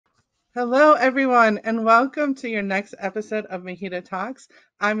Hello, everyone, and welcome to your next episode of MHEDA Talks.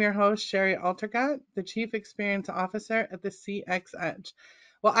 I'm your host, Shari Altergott, the Chief Experience Officer at the CX Edge.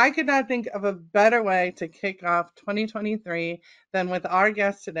 Well, I could not think of a better way to kick off 2023 than with our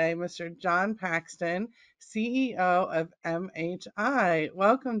guest today, Mr. John Paxton, CEO of MHI.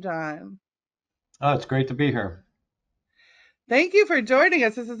 Welcome, John. Oh, it's great to be here. Thank you for joining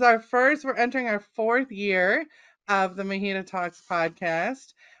us. This is we're entering our fourth year of the MHEDA Talks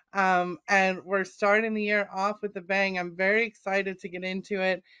podcast. And we're starting the year off with a bang. I'm very excited to get into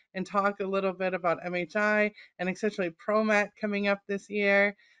it and talk a little bit about MHI and essentially Promat coming up this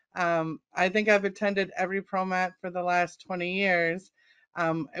year. I think I've attended every Promat for the last 20 years,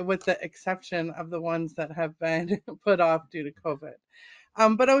 with the exception of the ones that have been put off due to COVID.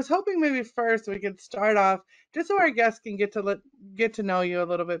 But I was hoping maybe first we could start off just so our guests can get to know you a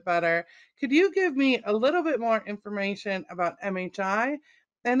little bit better. Could you give me a little bit more information about MHI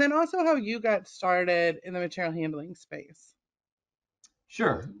and then also how you got started in the material handling space?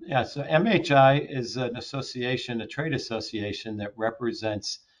 Sure. Yeah. So MHI is an association, a trade association that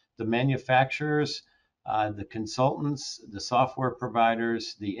represents the manufacturers, the consultants, the software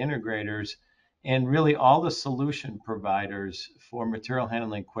providers, the integrators, and really all the solution providers for material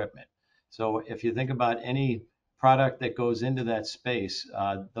handling equipment. So if you think about any product that goes into that space,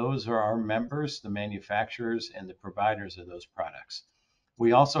 those are our members, the manufacturers and the providers of those products.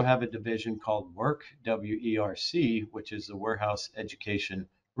 We also have a division called WERC, WERC, which is the Warehouse Education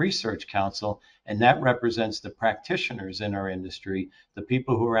Research Council, and that represents the practitioners in our industry, the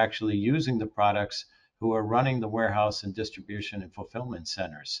people who are actually using the products, who are running the warehouse and distribution and fulfillment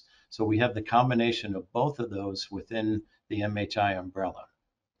centers. So we have the combination of both of those within the MHI umbrella.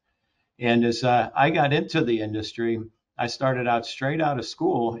 And as I got into the industry, I started out straight out of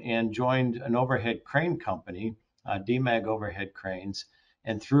school and joined an overhead crane company, DMAG Overhead Cranes.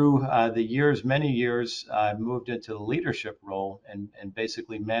 And through the years, many years, I moved into the leadership role and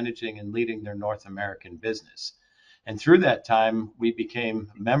basically managing and leading their North American business. And through that time, we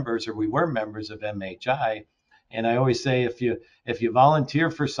became members, or we were members of MHI. And I always say, if you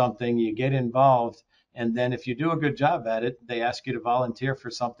volunteer for something, you get involved, and then if you do a good job at it, they ask you to volunteer for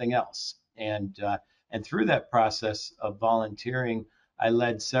something else. And through that process of volunteering, I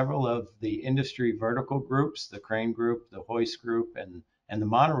led several of the industry vertical groups, the crane group, the hoist group, and the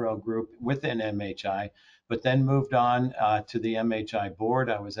monorail group within MHI, but then moved on to the MHI board.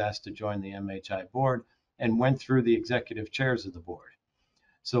 I was asked to join the MHI board and went through the executive chairs of the board.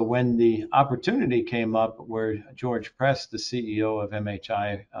 So when the opportunity came up where George Press, the CEO of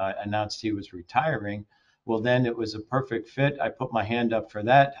MHI, announced he was retiring, well, then it was a perfect fit. I put my hand up for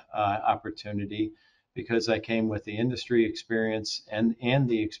that opportunity because I came with the industry experience and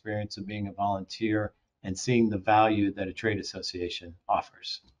the experience of being a volunteer and seeing the value that a trade association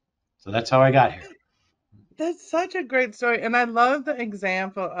offers. So that's how I got here. That's such a great story. And I love the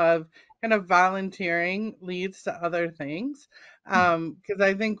example of kind of volunteering leads to other things. Because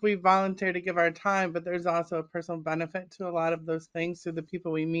I think we volunteer to give our time, but there's also a personal benefit to a lot of those things through the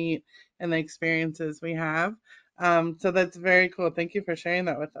people we meet and the experiences we have. So that's very cool. Thank you for sharing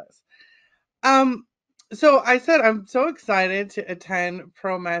that with us. Um, so I said I'm so excited to attend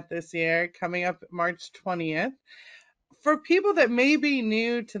ProMat this year, coming up March 20th. For people that may be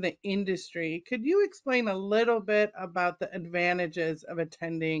new to the industry, could you explain a little bit about the advantages of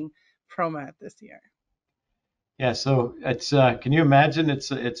attending ProMat this year? Yeah, so it's can you imagine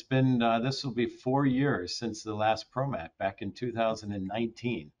it's been this will be 4 years since the last Promat back in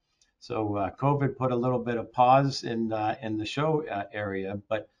 2019. So COVID put a little bit of pause in the show area,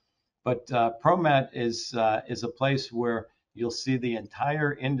 but Promat is a place where you'll see the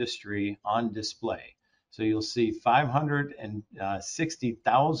entire industry on display. So you'll see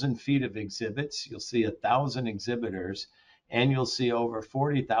 560,000 feet of exhibits. You'll see 1,000 exhibitors, and you'll see over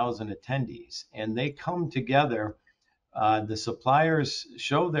 40,000 attendees. And they come together. The suppliers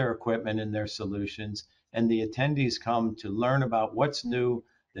show their equipment and their solutions, and the attendees come to learn about what's new,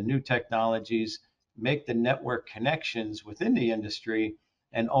 the new technologies, make the network connections within the industry,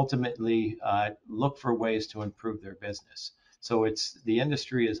 and ultimately look for ways to improve their business. So it's the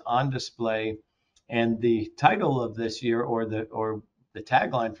industry is on display, and the title of this year, or the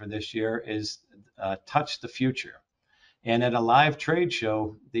tagline for this year, is "Touch the Future." And at a live trade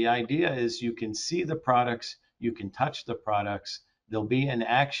show, the idea is you can see the products, you can touch the products, they'll be in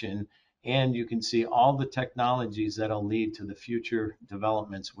action, and you can see all the technologies that'll lead to the future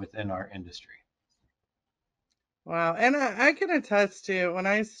developments within our industry. Wow. And I can attest to when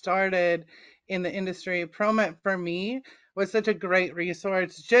I started in the industry, ProMat for me was such a great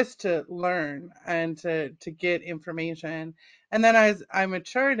resource just to learn and to get information. And then as I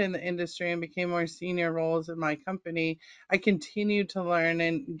matured in the industry and became more senior roles in my company, I continued to learn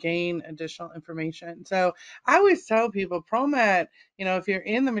and gain additional information. So I always tell people, Promat, if you're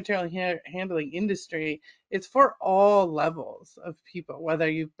in the material handling industry, it's for all levels of people, whether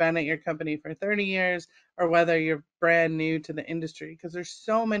you've been at your company for 30 years or whether you're brand new to the industry, because there's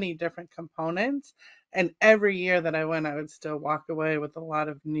so many different components. And every year that I went, I would still walk away with a lot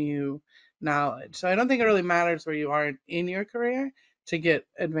of new knowledge. So I don't think it really matters where you are in your career to get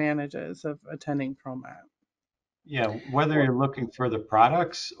advantages of attending Promat. Yeah, whether you're looking for the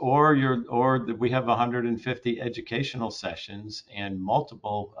products or we have 150 educational sessions and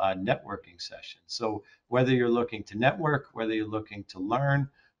multiple networking sessions. So whether you're looking to network, whether you're looking to learn,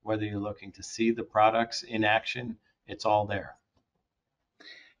 whether you're looking to see the products in action, it's all there.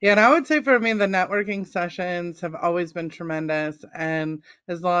 Yeah, and I would say for me, the networking sessions have always been tremendous, and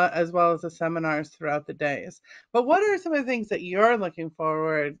as well as the seminars throughout the days. But what are some of the things that you're looking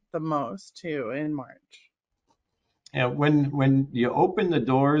forward the most to in March? Yeah, when you open the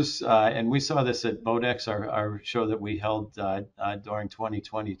doors, and we saw this at Bodex, our show that we held during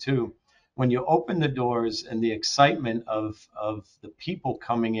 2022, when you open the doors and the excitement of the people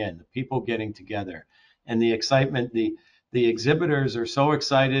coming in, the people getting together, and the excitement, the exhibitors are so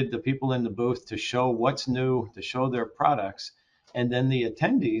excited, the people in the booth to show what's new, to show their products, and then the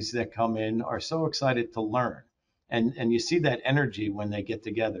attendees that come in are so excited to learn. And you see that energy when they get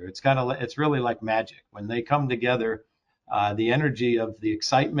together. It's really like magic when they come together. The energy of the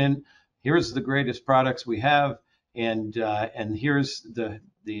excitement. Here's the greatest products we have, and here's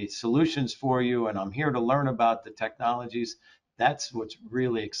the solutions for you. And I'm here to learn about the technologies. That's what's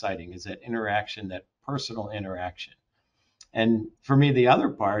really exciting is that interaction, that personal interaction. And for me, the other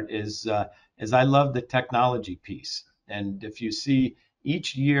part is I love the technology piece. And if you see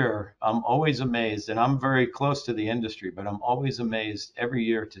each year, I'm always amazed, and I'm very close to the industry, but I'm always amazed every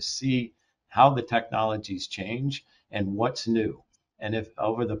year to see how the technologies change and what's new. And if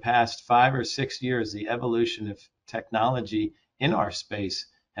over the past 5 or 6 years, the evolution of technology in our space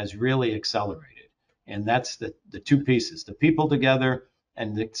has really accelerated. And that's the two pieces, the people together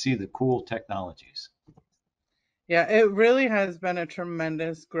and to see the cool technologies. Yeah, it really has been a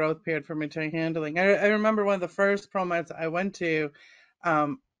tremendous growth period for material handling. I remember one of the first promos I went to.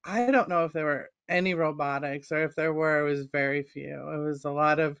 I don't know if there were any robotics, or if there were, it was very few. It was a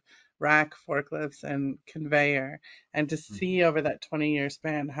lot of rack forklifts and conveyor. And to see over that 20-year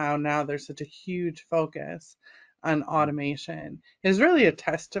span how now there's such a huge focus on automation is really a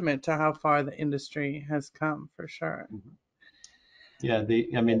testament to how far the industry has come, for sure. Mhm. Yeah,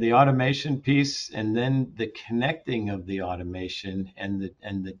 I mean the automation piece and then the connecting of the automation and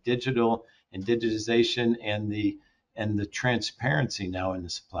the digital and digitization and the transparency now in the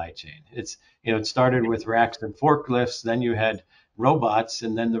supply chain. It started with racks and forklifts, then you had robots,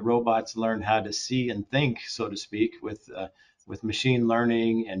 and then the robots learned how to see and think, so to speak, with machine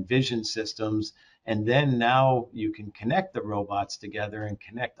learning and vision systems. And then now you can connect the robots together and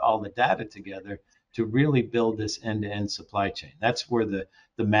connect all the data together to really build this end-to-end supply chain. That's where the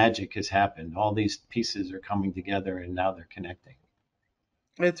magic has happened. All these pieces are coming together and now they're connecting.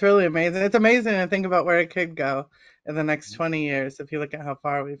 It's really amazing. It's amazing to think about where it could go in the next 20 years if you look at how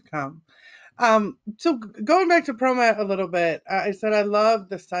far we've come. So going back to Promat a little bit, I said I love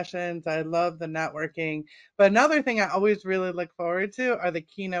the sessions, I love the networking, but another thing I always really look forward to are the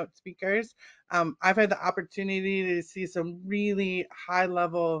keynote speakers. I've had the opportunity to see some really high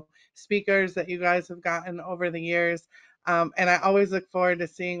level speakers that you guys have gotten over the years. And I always look forward to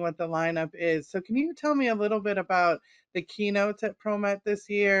seeing what the lineup is. So can you tell me a little bit about the keynotes at Promat this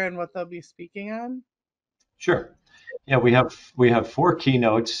year and what they'll be speaking on? Sure. Yeah, we have four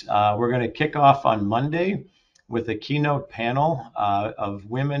keynotes. We're going to kick off on Monday with a keynote panel of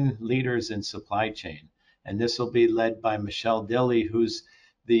women leaders in supply chain, and this will be led by Michelle Dilly, who's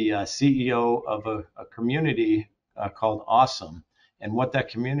the CEO of a community called Awesome. And what that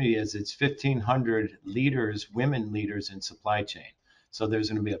community is, it's 1,500 leaders, women leaders in supply chain. So there's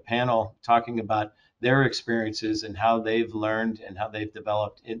going to be a panel talking about their experiences and how they've learned and how they've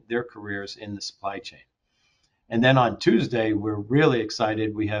developed in their careers in the supply chain. And then on Tuesday, we're really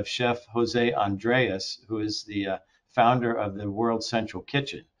excited. We have Chef Jose Andreas, who is the founder of the World Central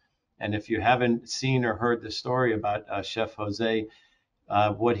Kitchen. And if you haven't seen or heard the story about Chef Jose,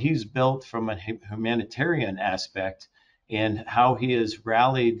 what he's built from a humanitarian aspect and how he has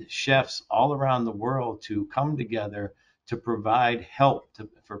rallied chefs all around the world to come together to provide help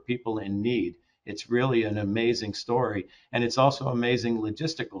for people in need. It's really an amazing story. And it's also an amazing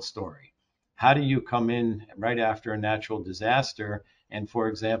logistical story how do you come in right after a natural disaster? And for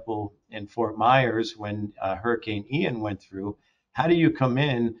example, in Fort Myers, when Hurricane Ian went through, how do you come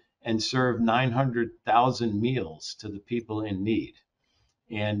in and serve 900,000 meals to the people in need?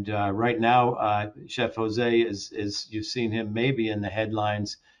 And right now, Chef Jose is you've seen him maybe in the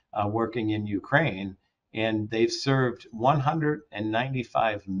headlines working in Ukraine, and they've served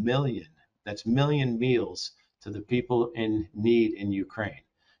 195 million, that's million meals to the people in need in Ukraine.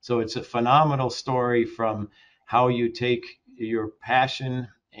 So it's a phenomenal story from how you take your passion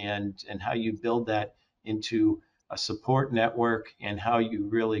and how you build that into a support network and how you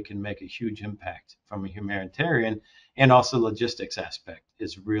really can make a huge impact from a humanitarian and also logistics aspect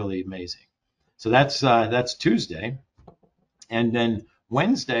is really amazing. So that's Tuesday, and then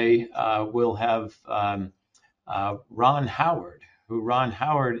Wednesday we'll have Ron Howard, who Ron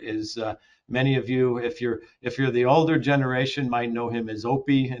Howard is. Many of you, if you're the older generation, might know him as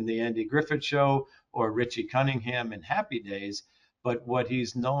Opie in the Andy Griffith Show or Richie Cunningham in Happy Days. But what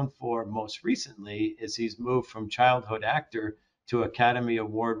he's known for most recently is he's moved from childhood actor to Academy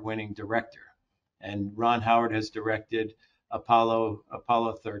Award winning director. And Ron Howard has directed Apollo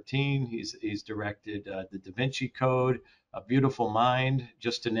 13. He's directed The Da Vinci Code, A Beautiful Mind,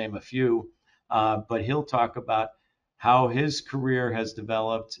 just to name a few. But he'll talk about how his career has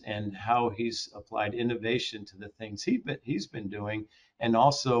developed and how he's applied innovation to the things he's been doing, and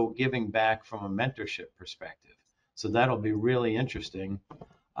also giving back from a mentorship perspective. So that'll be really interesting.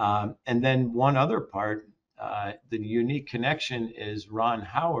 And then one other part, the unique connection is Ron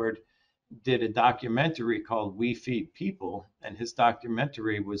Howard did a documentary called We Feed People, and his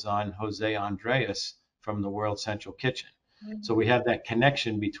documentary was on Jose Andres from the World Central Kitchen. So we have that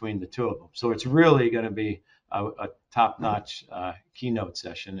connection between the two of them. So it's really going to be a top-notch keynote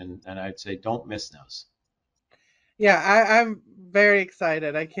session, and I'd say don't miss those. Yeah, I'm very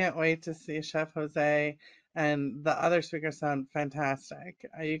excited. I can't wait to see Chef Jose, and the other speakers sound fantastic.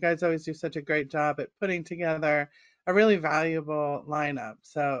 You guys always do such a great job at putting together a really valuable lineup.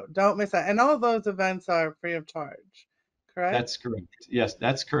 So don't miss that. And all those events are free of charge, correct? That's correct. Yes,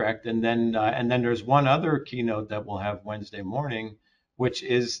 that's correct. And then there's one other keynote that we'll have Wednesday morning, which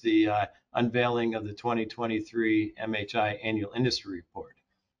is the unveiling of the 2023 MHI Annual Industry Report.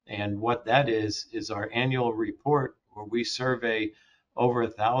 And what that is our annual report where we survey over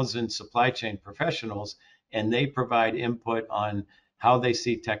 1,000 supply chain professionals, and they provide input on how they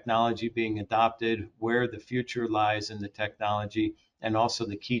see technology being adopted, where the future lies in the technology, and also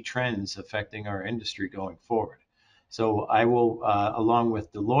the key trends affecting our industry going forward. So I will, along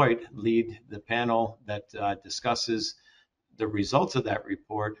with Deloitte, lead the panel that discusses the results of that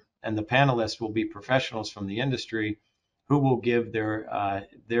report, and the panelists will be professionals from the industry who will give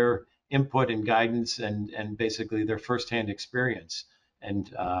their input and guidance and basically their firsthand experience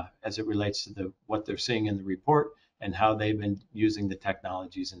and as it relates to what they're seeing in the report and how they've been using the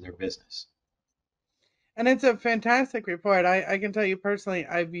technologies in their business. And it's a fantastic report. I can tell you personally,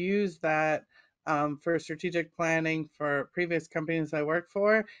 I've used that for strategic planning for previous companies I work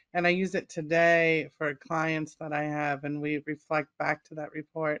for, and I use it today for clients that I have, and we reflect back to that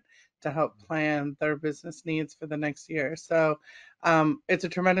report to help plan their business needs for the next year. So it's a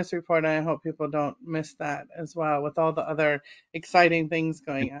tremendous report, and I hope people don't miss that as well with all the other exciting things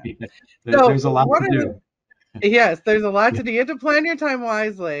going on. So, There's a lot what to are the do. Yes, there's a lot to do. You have to plan your time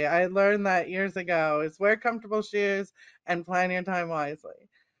wisely. I learned that years ago is wear comfortable shoes and plan your time wisely.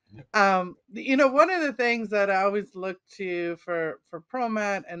 One of the things that I always look to for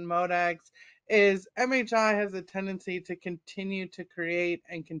Promat and Modex is MHI has a tendency to continue to create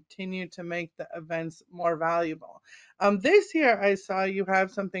and continue to make the events more valuable. This year I saw you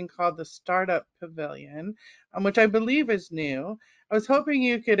have something called the Startup Pavilion, which I believe is new. I was hoping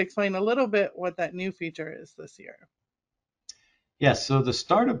you could explain a little bit what that new feature is this year. Yes, so the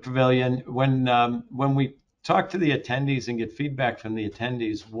Startup Pavilion, when we talk to the attendees and get feedback from the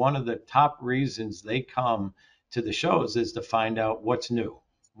attendees, one of the top reasons they come to the shows is to find out what's new.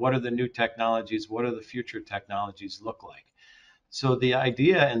 What are the new technologies? What are the future technologies look like? So the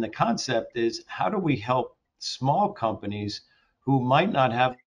idea and the concept is how do we help small companies who might not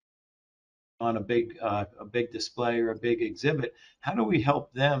have on a big display or a big exhibit? How do we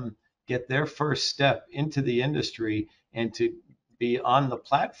help them get their first step into the industry and to be on the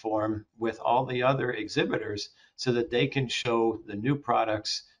platform with all the other exhibitors so that they can show the new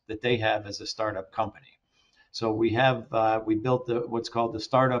products that they have as a startup company? So we built what's called the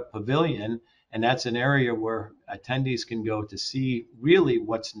Startup Pavilion, and that's an area where attendees can go to see really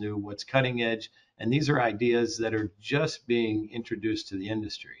what's new, what's cutting edge, and these are ideas that are just being introduced to the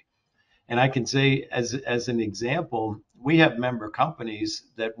industry. And I can say, as an example, we have member companies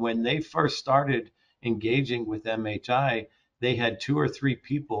that when they first started engaging with MHI, they had 2 or 3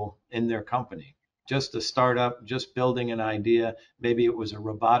 people in their company, just a startup, just building an idea. Maybe it was a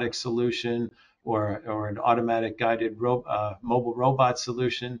robotic solution or an automatic guided mobile robot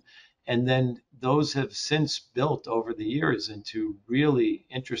solution. And then those have since built over the years into really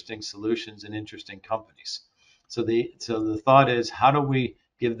interesting solutions and interesting companies. So the thought is, how do we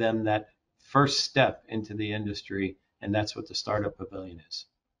give them that first step into the industry? And that's what the Startup Pavilion is.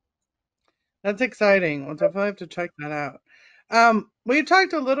 That's exciting. We'll definitely have to check that out. We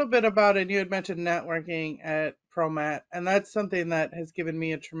talked a little bit about it. You had mentioned networking at Promat, and that's something that has given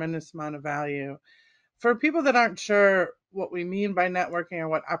me a tremendous amount of value. For people that aren't sure what we mean by networking or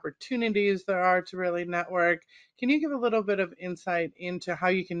what opportunities there are to really network, can you give a little bit of insight into how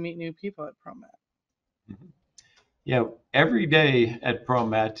you can meet new people at Promat? Mhm. Yeah, every day at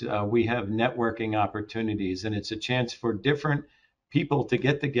Promat, we have networking opportunities, and it's a chance for different people to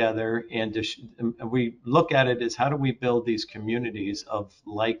get together and we look at it as how do we build these communities of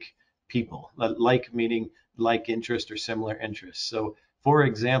like people, like meaning like interest or similar interests. So, for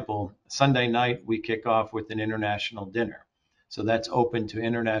example, Sunday night we kick off with an international dinner. So that's open to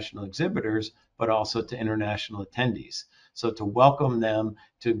international exhibitors, but also to international attendees. So to welcome them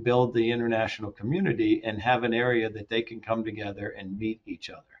to build the international community and have an area that they can come together and meet each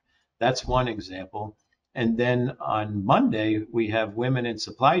other. That's one example. And then on Monday, we have Women in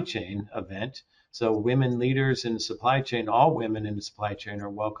Supply Chain event. So women leaders in supply chain, all women in the supply chain are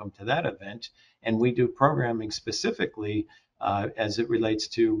welcome to that event. And we do programming specifically as it relates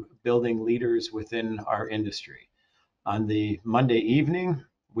to building leaders within our industry. On the Monday evening,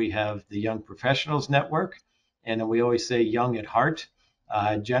 we have the Young Professionals Network, and we always say young at heart.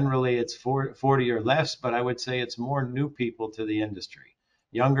 Generally, it's 40 or less, but I would say it's more new people to the industry,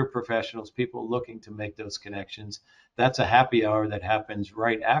 younger professionals, people looking to make those connections. That's a happy hour that happens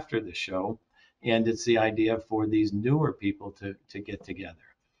right after the show, and it's the idea for these newer people to get together.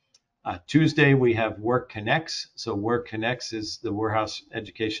 Tuesday, we have Work Connects. So, Work Connects is the Warehouse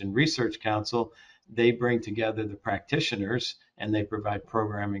Education Research Council. They bring together the practitioners and they provide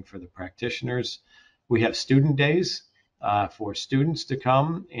programming for the practitioners. We have student days for students to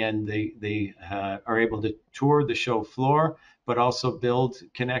come and they are able to tour the show floor, but also build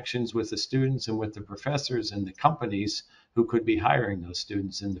connections with the students and with the professors and the companies who could be hiring those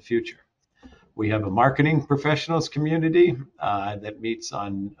students in the future. We have a marketing professionals community that meets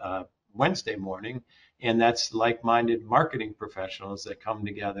on Wednesday morning, and that's like-minded marketing professionals that come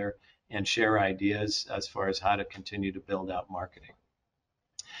together and share ideas as far as how to continue to build out marketing.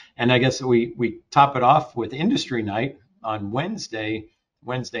 And I guess we top it off with industry night on Wednesday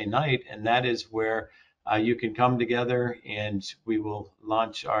night, and that is where you can come together and we will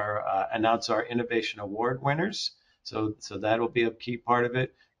announce our innovation award winners. So that'll be a key part of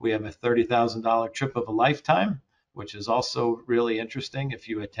it. We have a $30,000 trip of a lifetime, which is also really interesting. If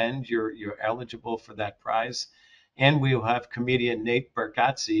you attend, you're eligible for that prize. And we will have comedian Nate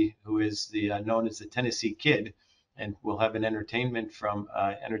Bargatze, who is known as the Tennessee Kid, and we'll have an entertainment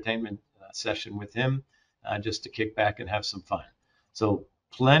session with him just to kick back and have some fun. So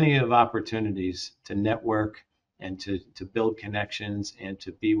plenty of opportunities to network and to build connections and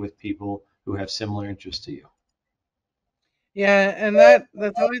to be with people who have similar interests to you. Yeah, and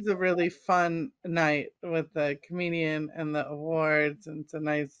that's always a really fun night with the comedian and the awards, and it's a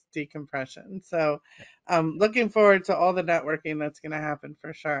nice decompression. So, looking forward to all the networking that's going to happen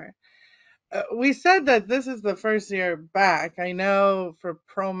for sure. We said that this is the first year back. I know for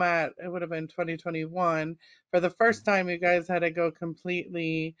Promat, it would have been 2021. For the first time, you guys had to go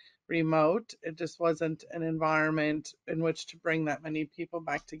completely remote. It just wasn't an environment in which to bring that many people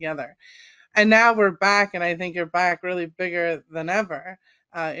back together. And now we're back, and I think you're back really bigger than ever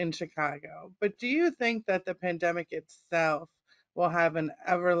in Chicago. But do you think that the pandemic itself will have an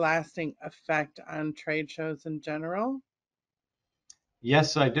everlasting effect on trade shows in general?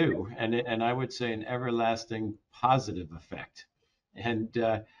 Yes, I do, and I would say an everlasting positive effect. And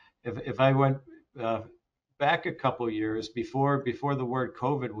if I went uh, back a couple years before the word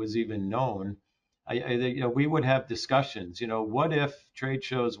COVID was even known, we would have discussions. What if trade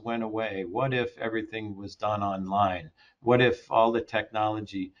shows went away? What if everything was done online? What if all the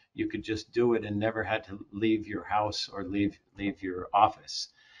technology you could just do it and never had to leave your house or leave your office?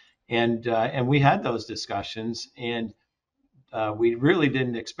 And we had those discussions, and we really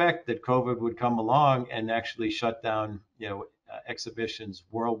didn't expect that COVID would come along and actually shut down, exhibitions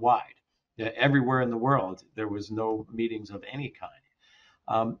worldwide. Yeah, everywhere in the world, there was no meetings of any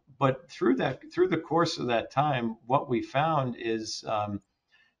kind. But through the course of that time, what we found is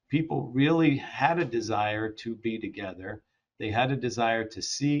people really had a desire to be together. They had a desire to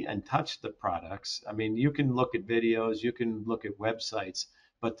see and touch the products. I mean, you can look at videos, you can look at websites,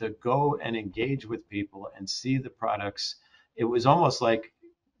 but to go and engage with people and see the products, it was almost like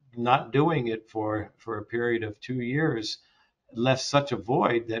not doing it for a period of 2 years left such a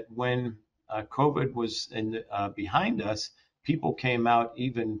void that when COVID was behind us, people came out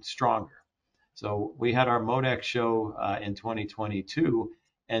even stronger. So we had our Modex show in 2022,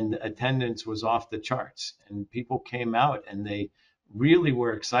 and attendance was off the charts, and people came out and they really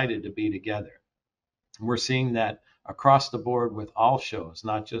were excited to be together. We're seeing that across the board with all shows,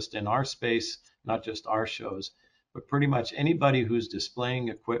 not just in our space, not just our shows, but pretty much anybody who's displaying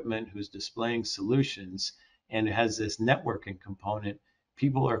equipment, who's displaying solutions, and has this networking component,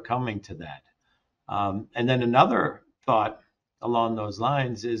 people are coming to that. And then another thought along those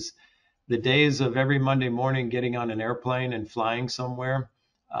lines is the days of every Monday morning getting on an airplane and flying somewhere,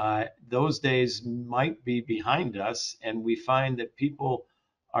 those days might be behind us. And we find that people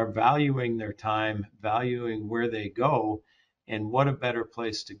are valuing their time, valuing where they go. And what a better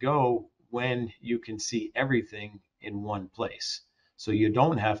place to go when you can see everything in one place. So you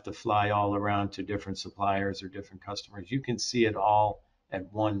don't have to fly all around to different suppliers or different customers. You can see it all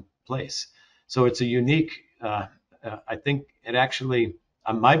at one place. So it's a unique, I think it actually,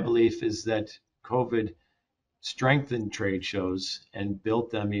 my belief is that COVID strengthened trade shows and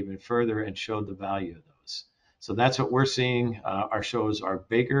built them even further and showed the value of those. So that's what we're seeing. Our shows are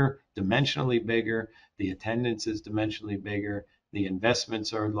bigger, dimensionally bigger. The attendance is dimensionally bigger. The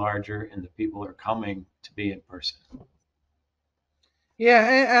investments are larger, and the people are coming to be in person. Yeah,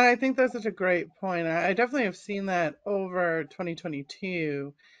 and I think that's such a great point. I definitely have seen that over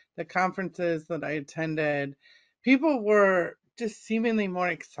 2022, the conferences that I attended, people were just seemingly more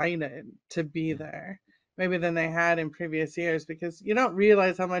excited to be there, maybe than they had in previous years, because you don't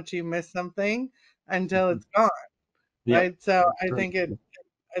realize how much you miss something until Mhm. it's gone, Yep, right? So that's right.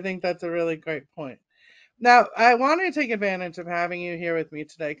 I think that's a really great point. Now, I want to take advantage of having you here with me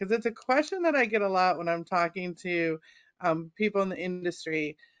today because it's a question that I get a lot when I'm talking to people in the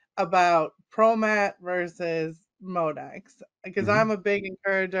industry about Promat versus Modex. Because Mhm. I'm a big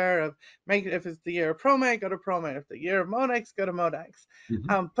encourager of make if it's the year of Promat, go to Promat. If the year of Modex, go to Modex.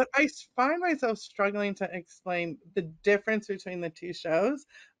 Mhm. But I find myself struggling to explain the difference between the two shows,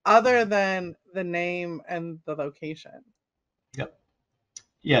 other than the name and the location. Yep.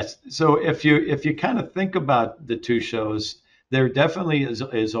 Yes. So if you kind of think about the two shows, there definitely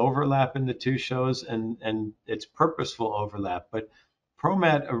is overlap in the two shows, and it's purposeful overlap. But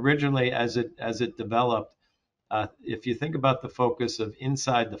ProMat originally, as it developed, if you think about the focus of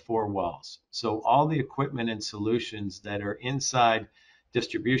inside the four walls, so all the equipment and solutions that are inside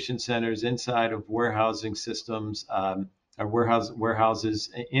distribution centers, inside of warehousing systems, or warehouses,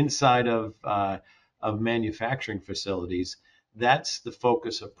 inside of manufacturing facilities, that's the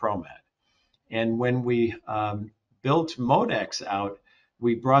focus of ProMat. And when we built Modex out,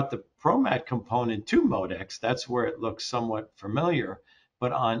 we brought the ProMat component to Modex. That's where it looks somewhat familiar.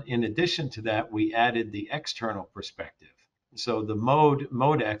 But in addition to that, we added the external perspective. So the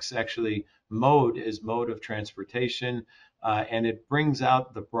Modex, actually, mode is mode of transportation, and it brings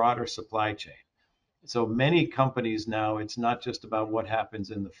out the broader supply chain. So many companies now, it's not just about what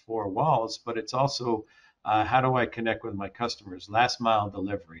happens in the four walls, but it's also how do I connect with my customers? Last mile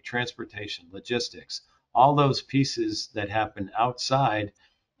delivery, transportation, logistics, all those pieces that happen outside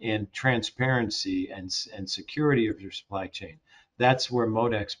in transparency and security of your supply chain. That's where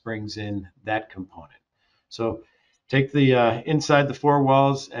Modex brings in that component. So take the inside the four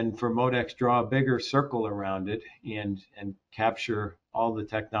walls, and for Modex, draw a bigger circle around it and capture all the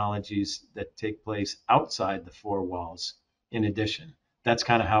technologies that take place outside the four walls in addition. That's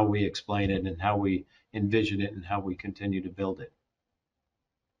kind of how we explain it and how we envision it and how we continue to build it.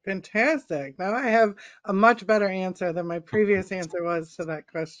 Fantastic. Now I have a much better answer than my previous answer was to that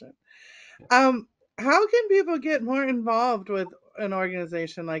question. Um, how can people get more involved with an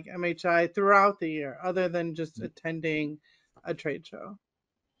organization like MHI throughout the year, other than just attending a trade show?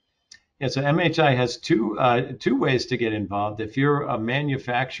 Yeah, so MHI has two ways to get involved. If you're a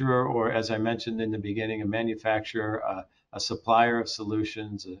manufacturer, or as I mentioned in the beginning, a manufacturer, a supplier of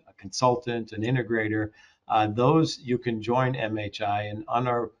solutions, a consultant, an integrator, those you can join MHI. And on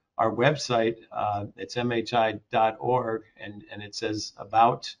our website, it's mhi.org, and it says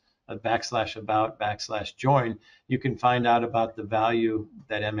about /about/join. You can find out about the value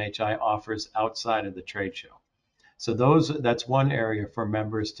that MHI offers outside of the trade show. So that's one area for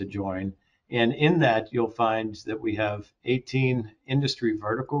members to join. And in that, you'll find that we have 18 industry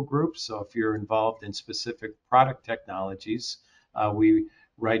vertical groups. So if you're involved in specific product technologies, we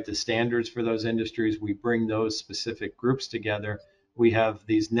write the standards for those industries. We bring those specific groups together. We have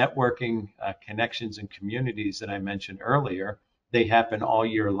these networking connections and communities that I mentioned earlier. They happen all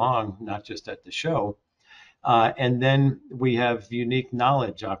year long, not just at the show. And then we have unique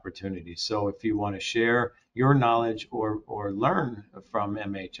knowledge opportunities. So if you want to share your knowledge or learn from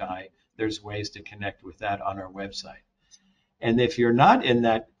MHI, there's ways to connect with that on our website. And if you're not in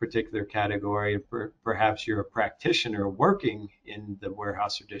that particular category, perhaps you're a practitioner working in the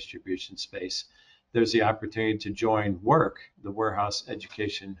warehouse or distribution space, there's the opportunity to join WERC, the Warehouse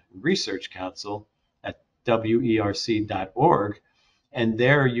Education Research Council, at werc.org. And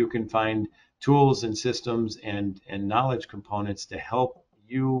there you can find tools and systems and knowledge components to help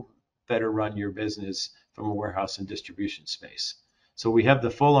you better run your business from a warehouse and distribution space. So we have the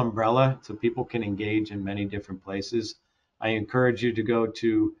full umbrella so people can engage in many different places. I encourage you to go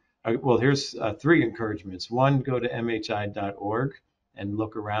to, well, here's three encouragements. One, go to mhi.org and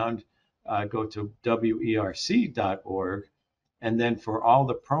look around. Go to werc.org. And then for all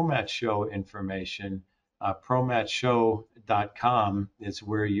the Promat show information, promatshow.com is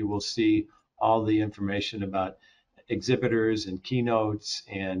where you will see all the information about exhibitors and keynotes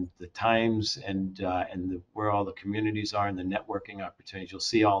and the times and where all the communities are and the networking opportunities. You'll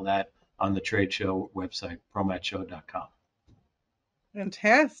see all that on the trade show website, promatshow.com.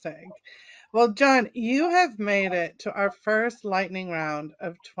 Fantastic. Well, John, you have made it to our first lightning round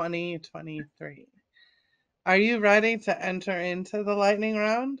of 2023. Are you ready to enter into the lightning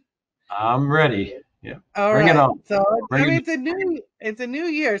round? I'm ready. Yeah, All bring it right. on. So I Bring mean it. it's a new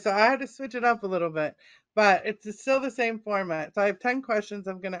year, so I had to switch it up a little bit, but it's still the same format. So I have 10 questions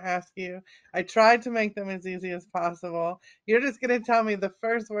I'm going to ask you. I tried to make them as easy as possible. You're just going to tell me the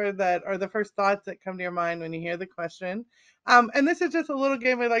first word that or the first thoughts that come to your mind when you hear the question. And this is just a little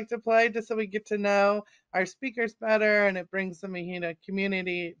game we like to play just so we get to know our speakers better and it brings the Mahina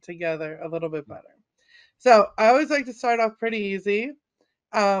community together a little bit better. So I always like to start off pretty easy.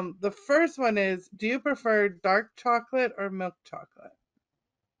 The first one is, do you prefer dark chocolate or milk chocolate?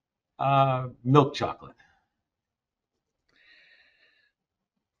 Milk chocolate.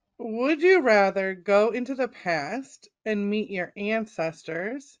 Would you rather go into the past and meet your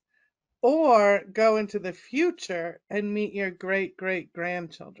ancestors or go into the future and meet your great great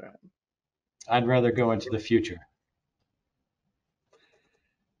grandchildren? I'd rather go into the future.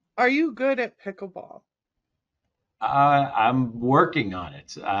 Are you good at pickleball? I'm working on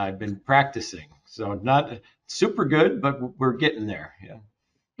it. I've been practicing, so not super good, but we're getting there. Yeah.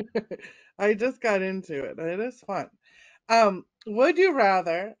 I just got into it. It is fun. Would you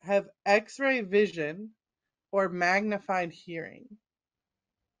rather have x-ray vision or magnified hearing?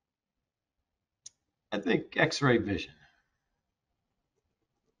 I think X-ray vision.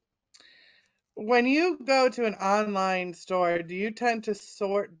 When you go to an online store, do you tend to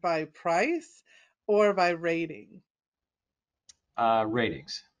sort by price or by rating?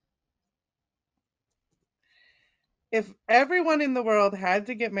 Ratings. If everyone in the world had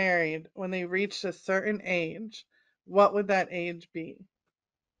to get married when they reached a certain age, what would that age be?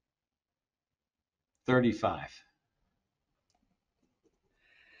 35.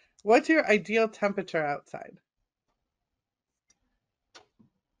 What's your ideal temperature outside?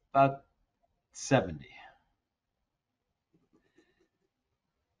 About 70.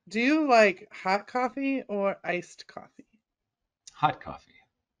 Do you like hot coffee or iced coffee? Hot coffee.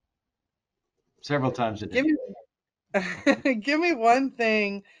 Several times a Give day. me give me one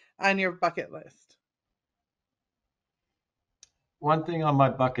thing on your bucket list. One thing on my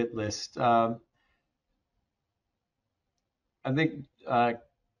bucket list. I think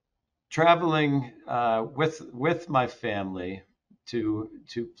traveling with my family to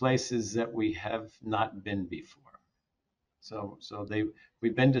places that we have not been before. So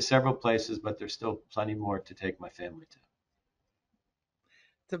we've been to several places, but there's still plenty more to take my family to.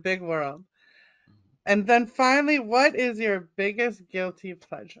 It's a big world. And then finally, what is your biggest guilty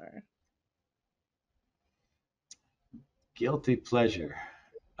pleasure? Guilty pleasure.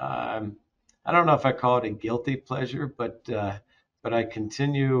 Um, I don't know if I call it a guilty pleasure, but I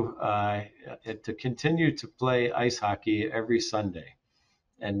continue to play ice hockey every Sunday,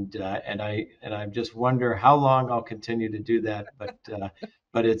 and I just wonder how long I'll continue to do that.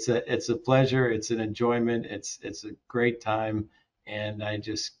 But it's a pleasure, it's an enjoyment, it's a great time, and I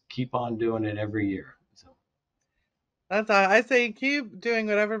just keep on doing it every year. So That's all. I say keep doing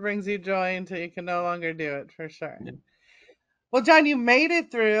whatever brings you joy until you can no longer do it for sure. yeah. Well, John, you made it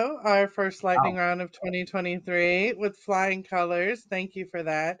through our first lightning Wow. round of 2023 with flying colors. Thank you for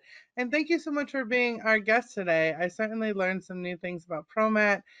that. And thank you so much for being our guest today. I certainly learned some new things about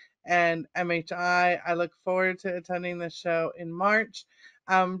Promat and MHI. I look forward to attending the show in March.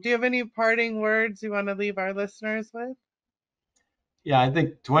 Do you have any parting words you want to leave our listeners with? Yeah, I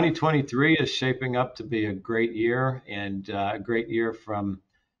think 2023 is shaping up to be a great year, and a great year from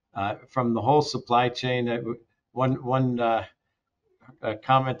the whole supply chain. One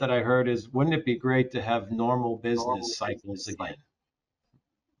comment that I heard is, wouldn't it be great to have normal business cycles again?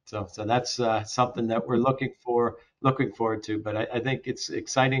 So that's something that we're looking forward to. But I think it's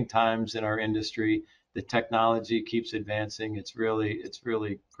exciting times in our industry. The technology keeps advancing. It's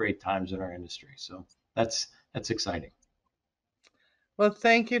really great times in our industry. So that's exciting. Well,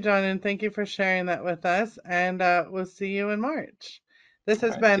 thank you, John, and thank you for sharing that with us. And we'll see you in March. This All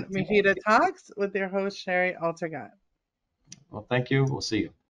has right. been MHEDA Talks with your host, Shari Altergott. Well, thank you. We'll see you.